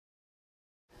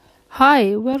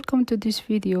Hi, welcome to this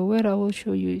video where I will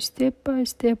show you step by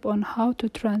step on how to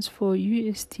transfer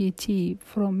USDT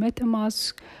from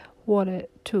Metamask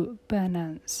wallet to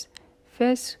Binance.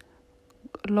 First,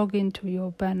 log into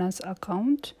your Binance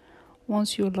account.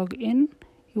 Once you log in,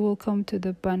 you will come to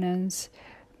the Binance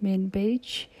main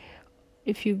page.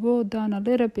 If you go down a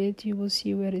little bit, you will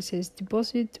see where it says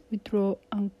deposit, withdraw,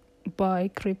 and buy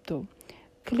crypto.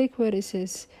 Click where it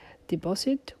says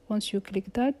deposit. Once you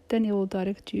click that, then it will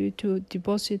direct you to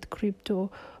deposit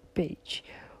crypto page.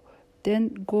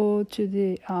 Then go to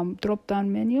the drop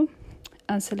down menu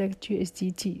and select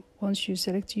USDT. Once you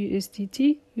select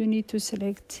USDT, you need to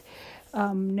select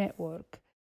network.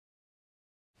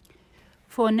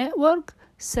 For network,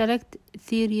 select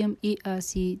Ethereum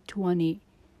ERC20,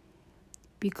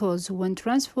 because when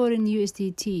transferring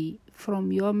USDT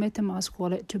from your Metamask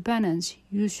wallet to Binance,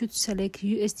 you should select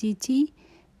USDT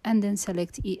and then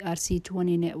select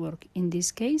ERC20 network. In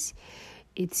this case,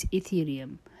 it's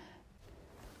Ethereum.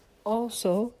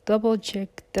 Also, double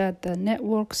check that the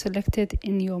network selected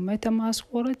in your Metamask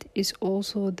wallet is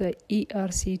also the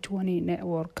ERC20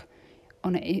 network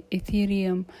on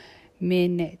Ethereum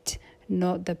mainnet,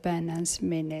 not the Binance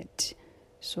mainnet.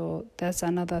 So that's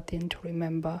another thing to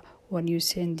remember when you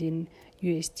send in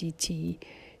USDT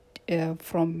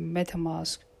from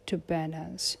Metamask to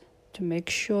Binance, to make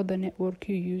sure the network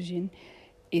you're using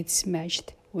it's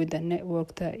matched with the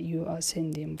network that you are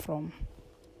sending from.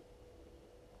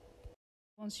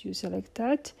 Once you select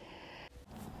that,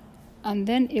 and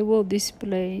then it will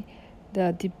display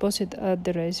the deposit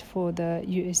address for the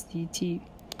USDT.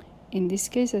 In this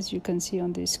case, as you can see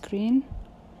on the screen,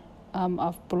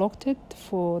 I've blocked it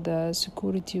for the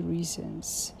security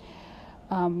reasons.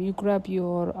 You grab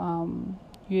your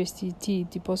USDT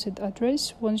deposit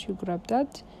address. Once you grab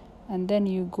that, and then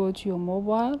you go to your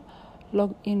mobile,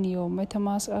 log in your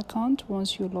Metamask account.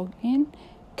 Once you log in,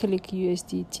 click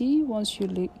USDT. Once you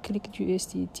click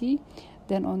USDT,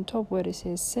 then on top where it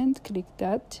says send, click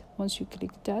that. Once you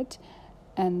click that,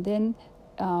 and then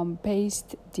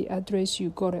paste the address you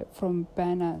got it from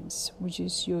Binance, which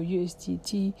is your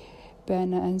USDT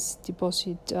Binance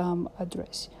deposit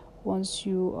address. Once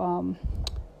you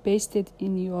paste it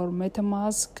in your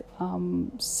Metamask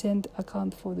send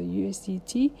account for the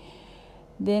USDT,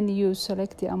 then you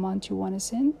select the amount you want to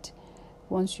send.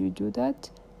 Once you do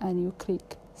that, and you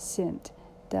click send.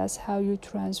 That's how you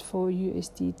transfer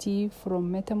USDT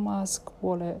from Metamask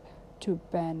wallet to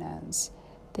Binance.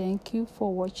 Thank you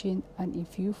for watching, and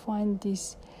if you find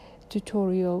this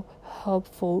tutorial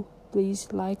helpful,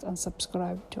 please like and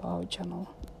subscribe to our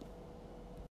channel.